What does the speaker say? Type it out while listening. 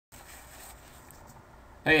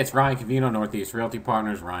Hey, it's Ryan Cavino, Northeast Realty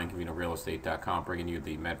Partners, RyanCavinoRealEstate.com, bringing you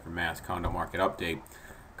the Medford, Mass. Condo market update.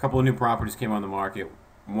 A couple of new properties came on the market,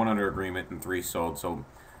 one under agreement and three sold, so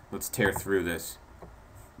let's tear through this.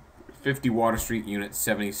 50 Water Street, Unit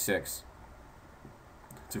 76.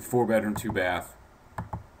 It's a 4-bedroom, 2-bath.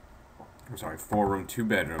 I'm sorry, 4-room,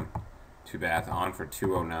 2-bedroom, 2-bath, on for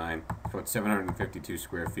 $209. So it's 752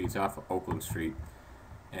 square feet. It's off of Oakland Street.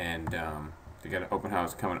 And they got an open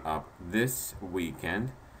house coming up this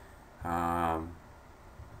weekend. Let's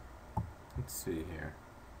see here.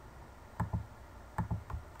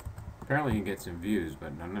 Apparently you can get some views,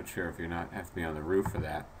 but I'm not sure if you have to be on the roof for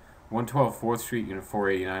that. 112 4th Street, Unit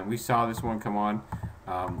 489. We saw this one come on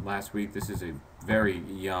last week. This is a very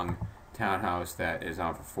young townhouse that is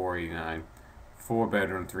on for $489.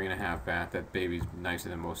 4-bedroom, 3.5 bath. That baby's nicer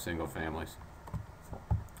than most single families.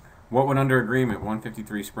 What went under agreement?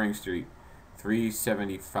 153 Spring Street,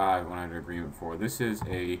 375 went under agreement for. This is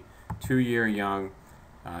a 2-year young,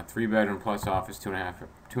 3-bedroom plus office,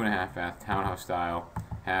 2.5 bath, townhouse style,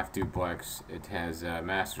 half duplex. It has a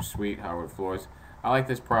master suite, hardwood floors. I like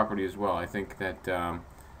this property as well. I think that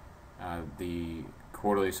the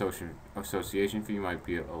quarterly association fee might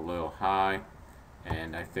be a little high,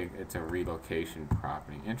 and I think it's a relocation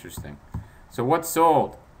property. Interesting. So what's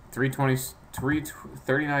sold?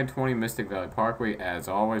 3920 Mystic Valley Parkway. As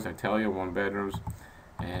always, I tell you, 1-bedrooms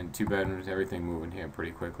and 2-bedrooms, everything moving here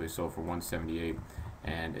pretty quickly. Sold for $178,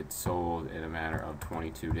 and it sold in a matter of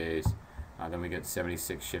 22 days. Then we get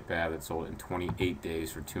 76 Ship Ave that sold in 28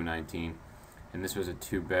 days for $219, and this was a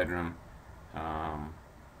 2-bedroom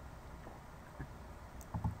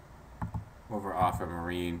over off of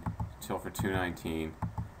Marine. Sold for $219.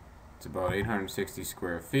 It's about 860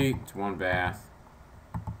 square feet. It's 1 bath.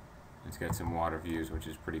 It's got some water views, which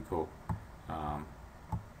is pretty cool.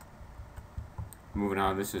 Moving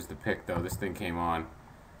on, this is the pick though. This thing came on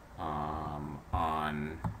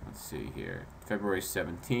let's see here, February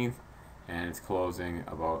 17th, and it's closing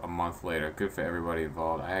about a month later. Good for everybody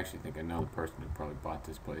involved. I actually think I know the person who probably bought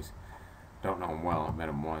this place. Don't know him well. I met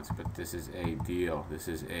him once, but this is a deal. This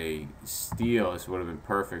is a steal. This would have been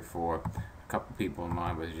perfect for a couple people in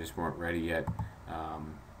mind, but they just weren't ready yet.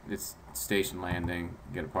 It's station landing.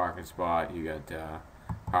 You get a parking spot. You got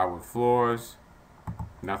hardwood floors.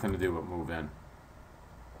 Nothing to do but move in.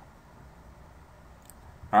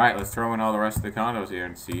 All right, let's throw in all the rest of the condos here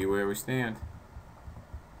and see where we stand.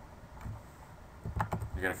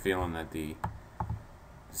 I got a feeling that the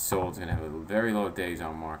sold's gonna have a very low days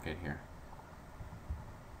on market here.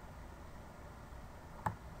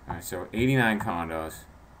 All right, so 89 condos,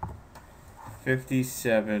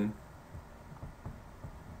 57.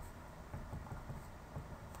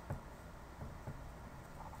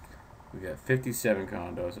 We got 57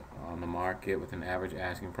 condos on the market with an average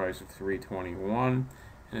asking price of $321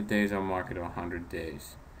 and a days on market of 100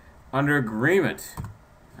 days. Under agreement,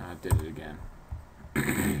 did it again.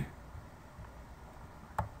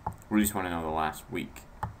 We just want to know the last week.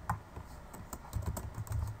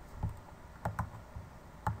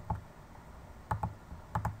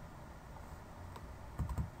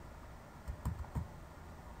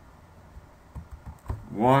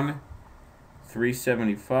 One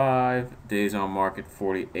 375, days on market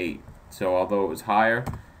 48. So although it was higher,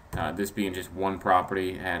 this being just one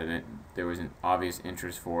property, there was an obvious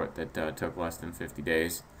interest for it that took less than 50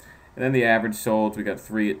 days. And then the average sold, we got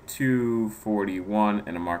 3 at 241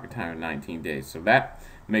 and a market time of 19 days. So that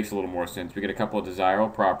makes a little more sense. We get a couple of desirable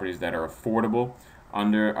properties that are affordable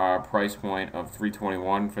under our price point of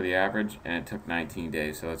 321 for the average, and it took 19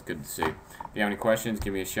 days. So that's good to see. If you have any questions,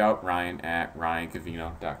 give me a shout. Ryan at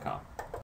RyanCavino.com.